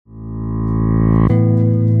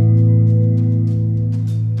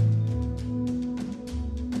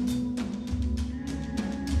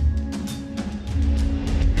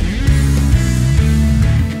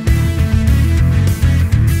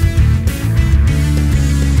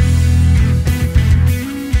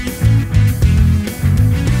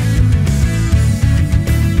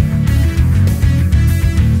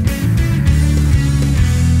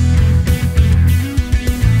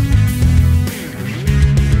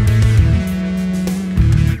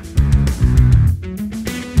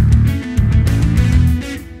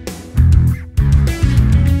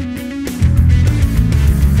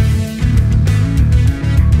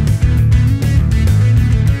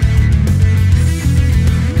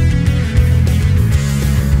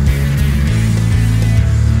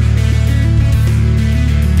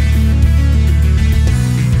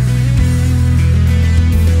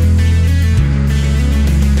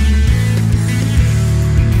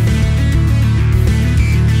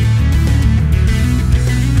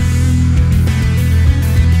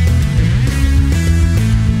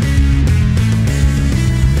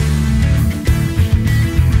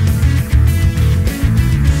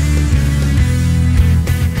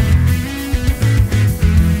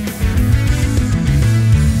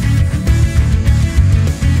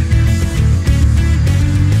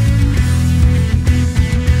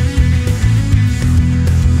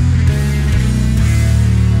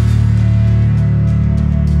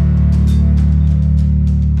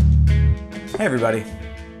Hey everybody.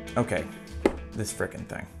 Okay, this frickin'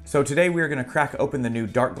 thing. So today we are going to crack open the new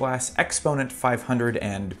Darkglass Exponent 500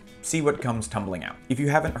 and see what comes tumbling out. If you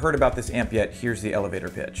haven't heard about this amp yet, here's the elevator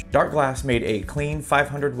pitch. Darkglass made a clean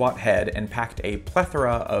 500 watt head and packed a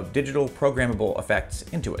plethora of digital programmable effects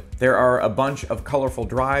into it. There are a bunch of colorful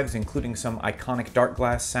drives, including some iconic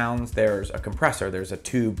Darkglass sounds. There's a compressor, there's a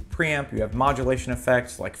tube preamp, you have modulation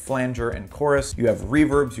effects like flanger and chorus, you have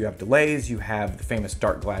reverbs, you have delays, you have the famous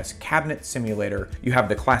Darkglass cabinet simulator, you have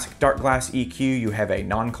the classic Darkglass EQ, you have a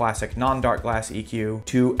non-classic non-Darkglass EQ.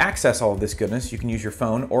 To access all of this goodness, you can use your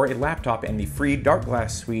phone or a laptop and the free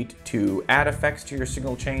Darkglass Suite to add effects to your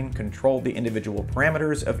signal chain, control the individual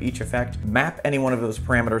parameters of each effect, map any one of those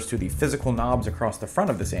parameters to the physical knobs across the front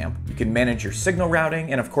of this amp. You can manage your signal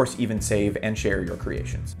routing and of course even save and share your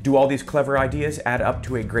creations. Do all these clever ideas add up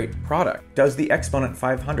to a great product? Does the Exponent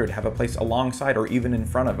 500 have a place alongside or even in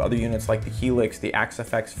front of other units like the Helix, the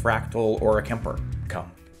Axe-FX Fractal, or a Kemper?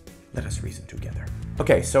 Come, let us reason together.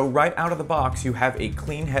 Okay, so right out of the box, you have a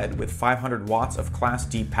clean head with 500 watts of Class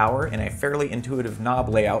D power and a fairly intuitive knob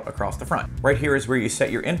layout across the front. Right here is where you set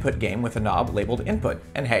your input gain with a knob labeled input.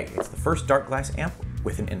 And hey, it's the first Darkglass amp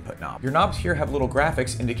with an input knob. Your knobs here have little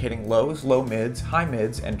graphics indicating lows, low mids, high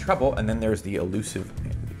mids, and treble, and then there's the elusive,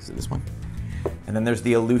 is it this one? And then there's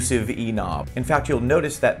the elusive E knob. In fact, you'll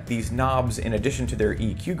notice that these knobs, in addition to their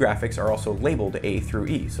EQ graphics, are also labeled A through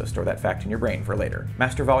E, so store that fact in your brain for later.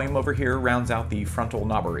 Master volume over here rounds out the frontal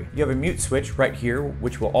knobbery. You have a mute switch right here,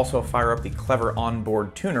 which will also fire up the clever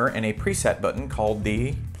onboard tuner, and a preset button called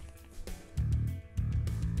the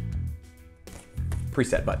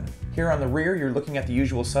preset button. Here on the rear, you're looking at the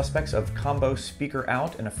usual suspects of combo speaker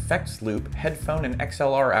out, an effects loop, headphone and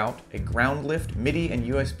XLR out, a ground lift, MIDI and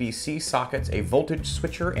USB-C sockets, a voltage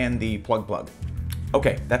switcher, and the plug.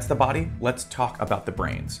 Okay, that's the body. Let's talk about the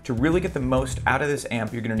brains. To really get the most out of this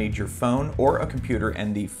amp, you're gonna need your phone or a computer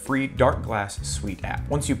and the free Darkglass Suite app.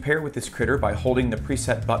 Once you pair with this critter by holding the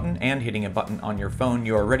preset button and hitting a button on your phone,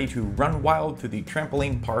 you are ready to run wild through the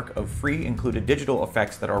trampoline park of free included digital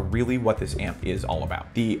effects that are really what this amp is all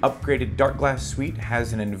about. The upgraded Darkglass Suite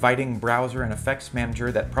has an inviting browser and effects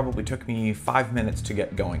manager that probably took me 5 minutes to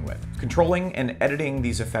get going with. Controlling and editing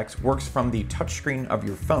these effects works from the touchscreen of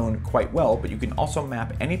your phone quite well, but you can also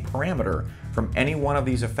map any parameter from any one of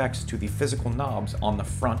these effects to the physical knobs on the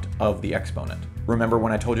front of the Exponent. Remember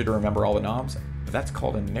when I told you to remember all the knobs? That's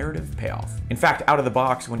called a narrative payoff. In fact, out of the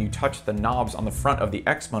box, when you touch the knobs on the front of the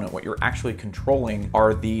Exponent, what you're actually controlling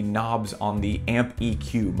are the knobs on the amp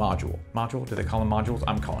EQ module. Module? Do they call them modules?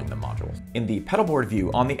 I'm calling them modules. In the pedal board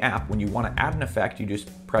view on the app, when you want to add an effect, you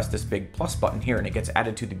just press this big plus button here and it gets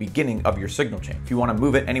added to the beginning of your signal chain. If you want to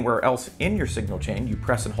move it anywhere else in your signal chain, you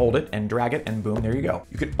press and hold it and drag it and boom, there you go.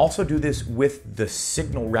 You could also do this with the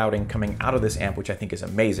signal routing coming out of this amp, which I think is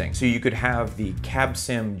amazing. So you could have the cab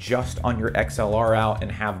sim just on your XLR out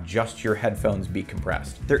and have just your headphones be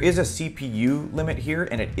compressed. There is a CPU limit here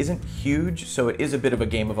and it isn't huge, so it is a bit of a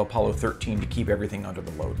game of Apollo 13 to keep everything under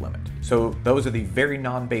the load limit. So those are the very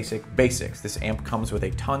non-basic basics. This amp comes with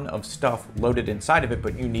a ton of stuff loaded inside of it,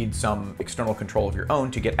 but you need some external control of your own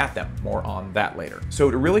to get at them. More on that later. So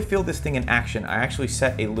to really feel this thing in action, I actually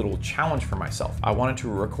set a little challenge for myself. I wanted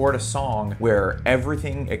to record a song where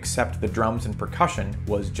everything except the drums and percussion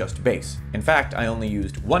was just bass. In fact, I only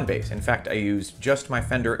used one bass. In fact, I used just my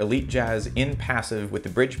Fender Elite Jazz in passive with the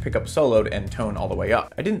bridge pickup soloed and tone all the way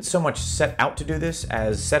up. I didn't so much set out to do this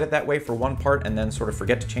as set it that way for one part and then sort of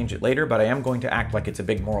forget to change it later, but I am going to act like it's a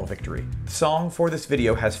big moral victory. The song for this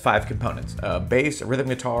video has 5 components: a bass, a rhythm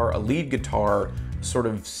guitar, a lead guitar, sort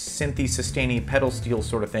of synthy, sustainy, pedal steel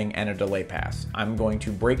sort of thing, and a delay pass. I'm going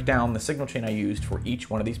to break down the signal chain I used for each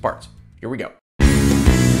one of these parts. Here we go.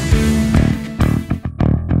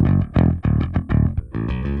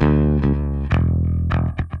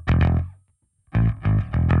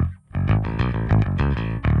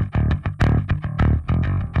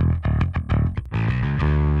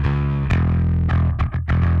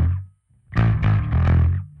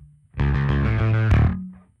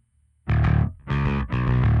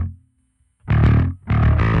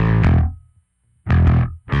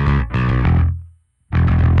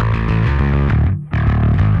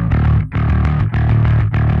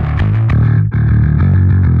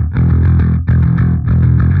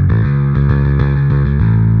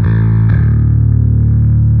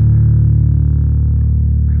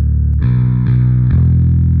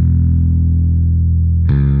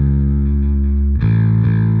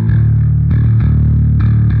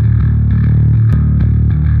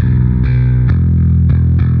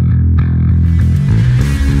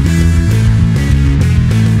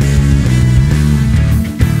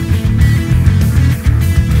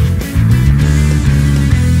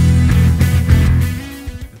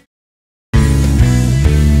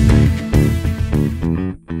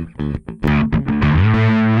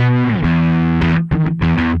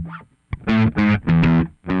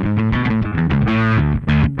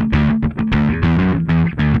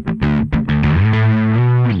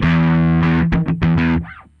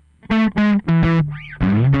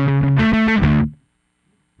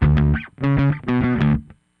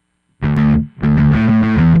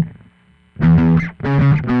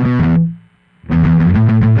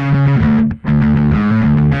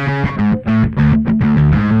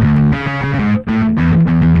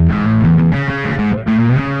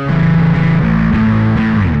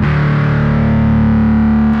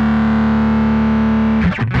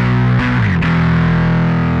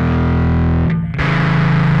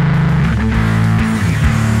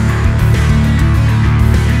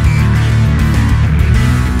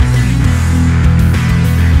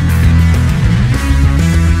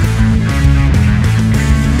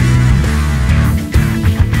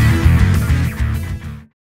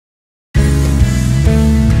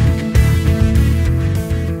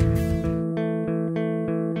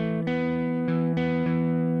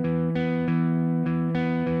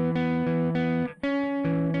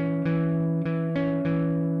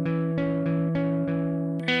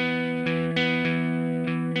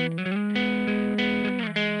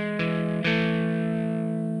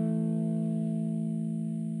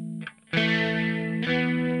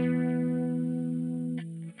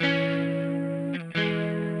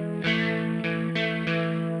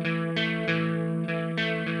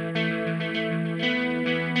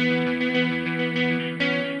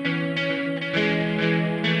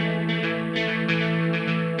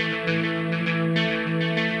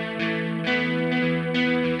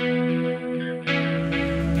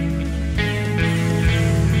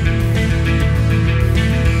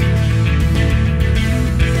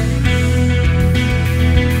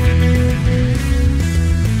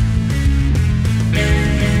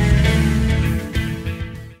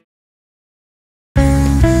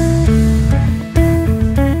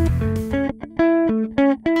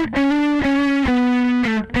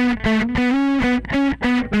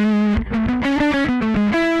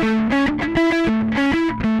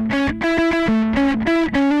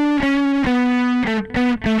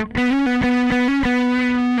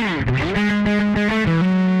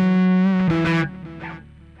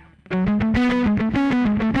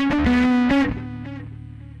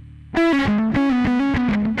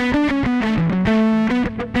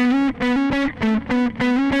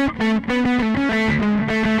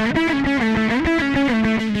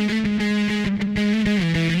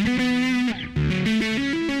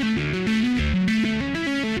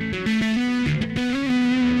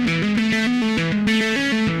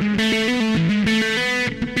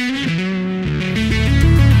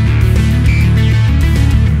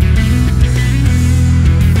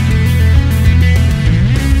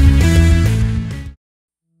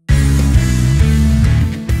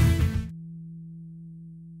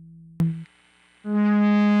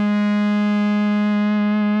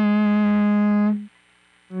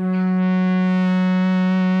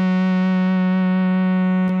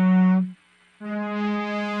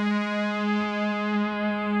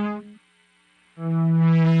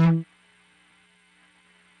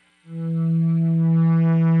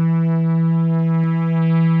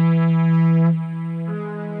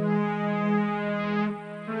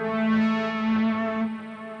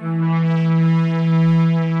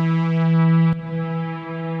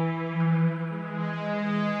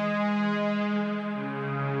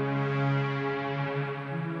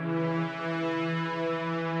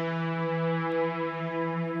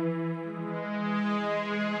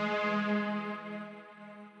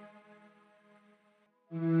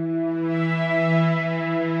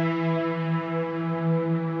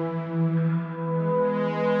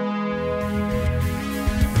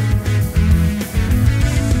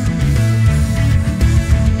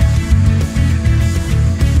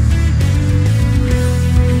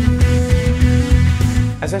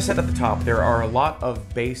 As I said at the top, there are a lot of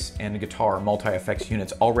bass and guitar multi-effects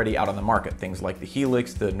units already out on the market, things like the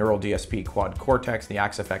Helix, the Neural DSP Quad Cortex, the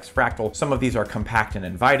Axe-FX Fractal. Some of these are compact and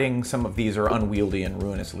inviting, some of these are unwieldy and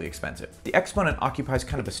ruinously expensive. The Exponent occupies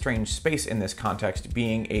kind of a strange space in this context,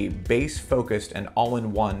 being a bass-focused and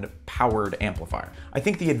all-in-one powered amplifier. I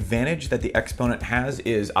think the advantage that the Exponent has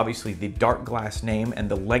is obviously the Darkglass name and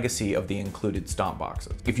the legacy of the included stomp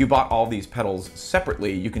boxes. If you bought all these pedals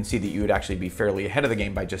separately, you can see that you would actually be fairly ahead of the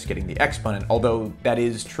game by just getting the Exponent, although that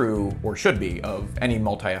is true, or should be, of any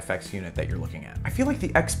multi-effects unit that you're looking at. I feel like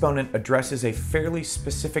the Exponent addresses a fairly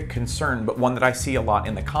specific concern, but one that I see a lot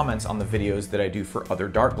in the comments on the videos that I do for other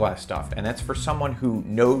Darkglass stuff, and that's for someone who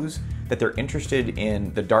knows that they're interested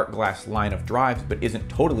in the Darkglass line of drives, but isn't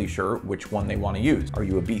totally sure which one they want to use. Are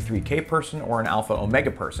you a B3K person or an Alpha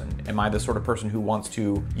Omega person? Am I the sort of person who wants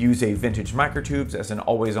to use a vintage microtubes as an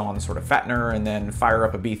always-on sort of fattener and then fire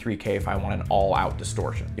up a B3K if I want an all-out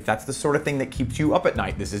distortion? If that's the sort of thing that keeps you up at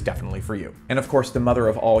night, this is definitely for you. And of course, the mother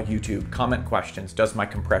of all YouTube comment questions: does my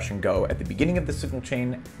compression go at the beginning of the signal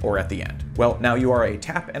chain or at the end? Well, now you are a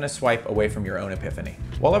tap and a swipe away from your own epiphany.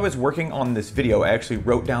 While I was working on this video, I actually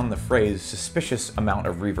wrote down the phrase suspicious amount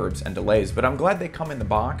of reverbs and delays, but I'm glad they come in the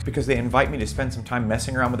box because they invite me to spend some time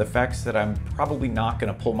messing around with effects that I'm probably not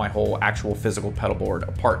going to pull my whole actual physical pedal board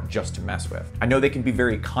apart just to mess with. I know they can be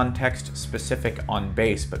very context specific on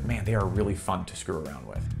bass, but man, they are really fun to screw around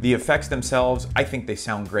with. The effects themselves, I think they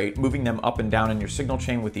sound great. Moving them up and down in your signal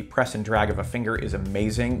chain with the press and drag of a finger is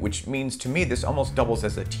amazing, which means to me this almost doubles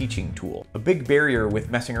as a teaching tool. A big barrier with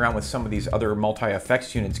messing around with some of these other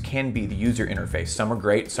multi-effects units can be the user interface. Some are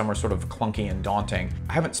great, some are sort of clunky and daunting.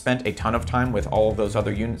 I haven't spent a ton of time with all of those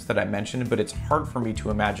other units that I mentioned, but it's hard for me to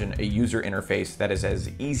imagine a user interface that is as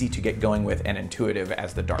easy to get going with and intuitive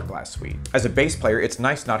as the Darkglass Suite. As a bass player, it's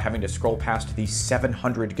nice not having to scroll past the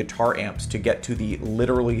 700 guitar amps to get to the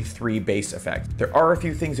literally 3 bass effects. There are a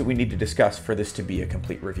few things that we need to discuss for this to be a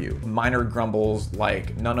complete review. Minor grumbles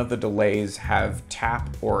like none of the delays have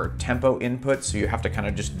tap or tempo inputs, so you have to kind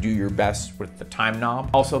of just do your best with the time knob.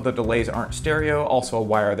 Also, the delays aren't stereo. Also,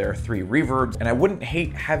 why are there 3 reverbs? And I wouldn't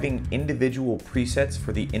hate having individual presets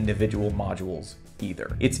for the individual modules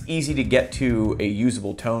either. It's easy to get to a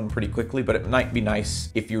usable tone pretty quickly, but it might be nice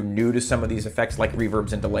if you're new to some of these effects like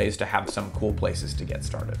reverbs and delays to have some cool places to get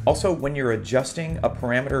started. Also, when you're adjusting a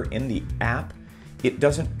parameter in the app, it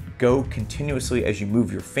doesn't go continuously as you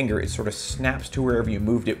move your finger. It sort of snaps to wherever you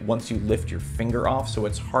moved it once you lift your finger off, so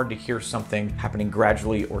it's hard to hear something happening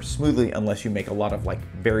gradually or smoothly unless you make a lot of like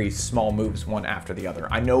very small moves one after the other.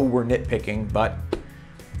 I know we're nitpicking, but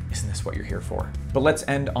isn't this what you're here for? But let's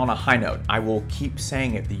end on a high note. I will keep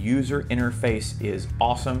saying it. The user interface is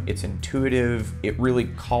awesome. It's intuitive. It really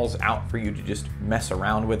calls out for you to just mess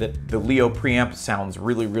around with it. The Leo preamp sounds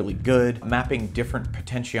really, really good. Mapping different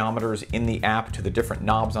potentiometers in the app to the different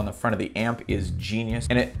knobs on the front of the amp is genius.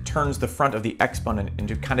 And it turns the front of the Exponent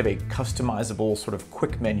into kind of a customizable sort of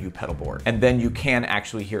quick menu pedal board. And then you can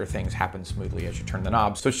actually hear things happen smoothly as you turn the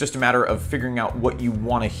knobs. So it's just a matter of figuring out what you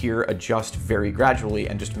want to hear adjust very gradually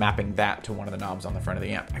and just mapping that to one of the knobs on the front of the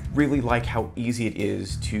amp. I really like how easy it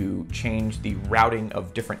is to change the routing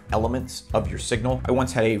of different elements of your signal. I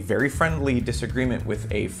once had a very friendly disagreement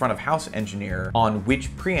with a front of house engineer on which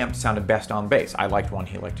preamp sounded best on bass. I liked one,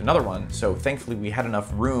 he liked another one, so thankfully we had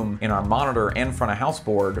enough room in our monitor and front of house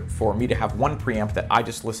board for me to have one preamp that I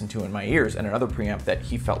just listened to in my ears and another preamp that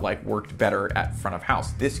he felt like worked better at front of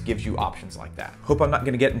house. This gives you options like that. Hope I'm not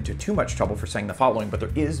going to get into too much trouble for saying the following, but there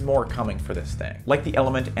is more coming for this thing. Like the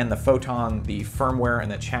Element and the Photon, the firmware and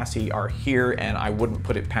the chassis are here, and I wouldn't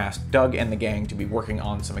put it past Doug and the gang to be working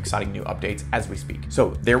on some exciting new updates as we speak.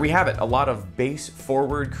 So there we have it, a lot of bass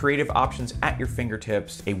forward creative options at your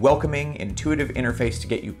fingertips, a welcoming, intuitive interface to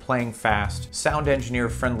get you playing fast, sound engineer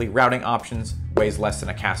friendly routing options, weighs less than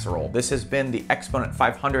a casserole. This has been the Exponent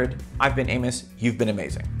 500. I've been Amos, you've been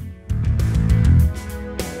amazing.